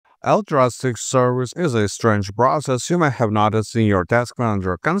Altrustix Service is a strange process you may have noticed in your task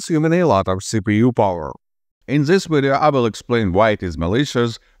manager consuming a lot of CPU power. In this video, I will explain why it is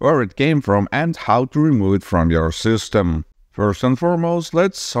malicious, where it came from, and how to remove it from your system. First and foremost,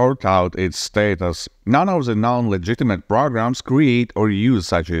 let's sort out its status. None of the non-legitimate programs create or use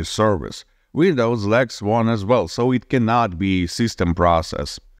such a service. Windows lacks one as well, so it cannot be a system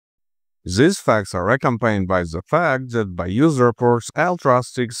process. These facts are accompanied by the fact that by user reports,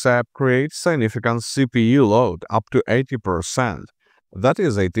 AltrustixApp creates significant CPU load, up to 80%. That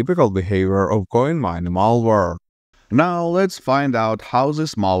is a typical behavior of coin-mine malware. Now let's find out how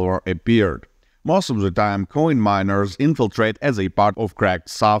this malware appeared. Most of the time, coin miners infiltrate as a part of cracked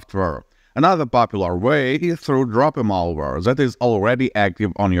software. Another popular way is through dropper malware that is already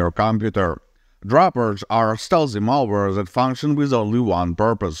active on your computer. Droppers are stealthy malware that function with only one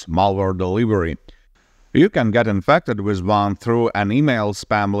purpose: malware delivery. You can get infected with one through an email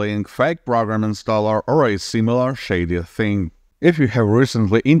spam link, fake program installer, or a similar shady thing. If you have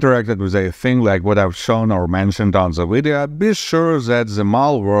recently interacted with a thing like what I've shown or mentioned on the video, be sure that the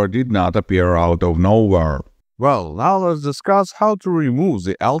malware did not appear out of nowhere. Well, now let's discuss how to remove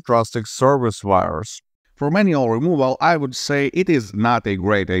the Altrustix Service virus. For manual removal, I would say it is not a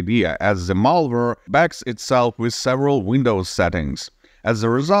great idea, as the malware backs itself with several Windows settings. As a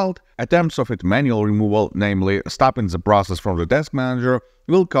result, attempts of its manual removal, namely stopping the process from the task manager,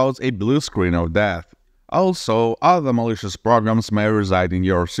 will cause a blue screen of death. Also, other malicious programs may reside in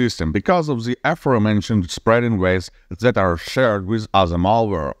your system because of the aforementioned spreading ways that are shared with other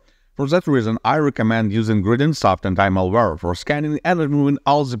malware. For that reason, I recommend using Soft anti-malware for scanning and removing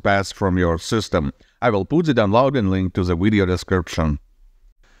all the paths from your system. I will put the downloading link to the video description.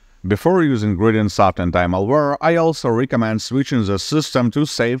 Before using Soft anti-malware, I also recommend switching the system to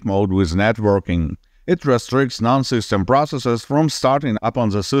safe mode with networking. It restricts non-system processes from starting upon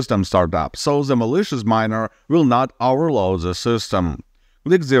the system startup, so the malicious miner will not overload the system.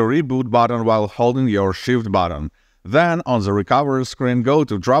 Click the reboot button while holding your shift button. Then, on the recovery screen, go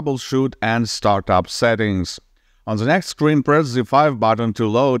to Troubleshoot and Startup Settings. On the next screen, press the 5 button to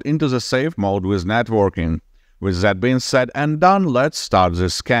load into the safe mode with networking. With that being said and done, let's start the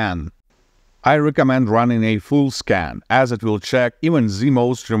scan. I recommend running a full scan, as it will check even the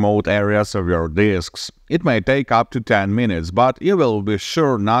most remote areas of your disks. It may take up to 10 minutes, but you will be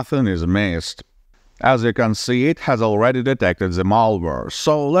sure nothing is missed. As you can see, it has already detected the malware,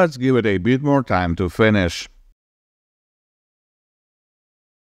 so let's give it a bit more time to finish.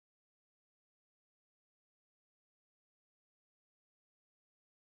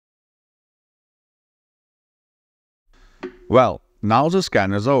 Well, now the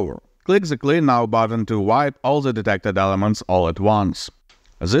scan is over. Click the Clean Now button to wipe all the detected elements all at once.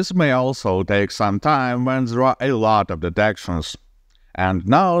 This may also take some time when there are a lot of detections. And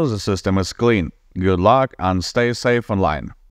now the system is clean. Good luck and stay safe online.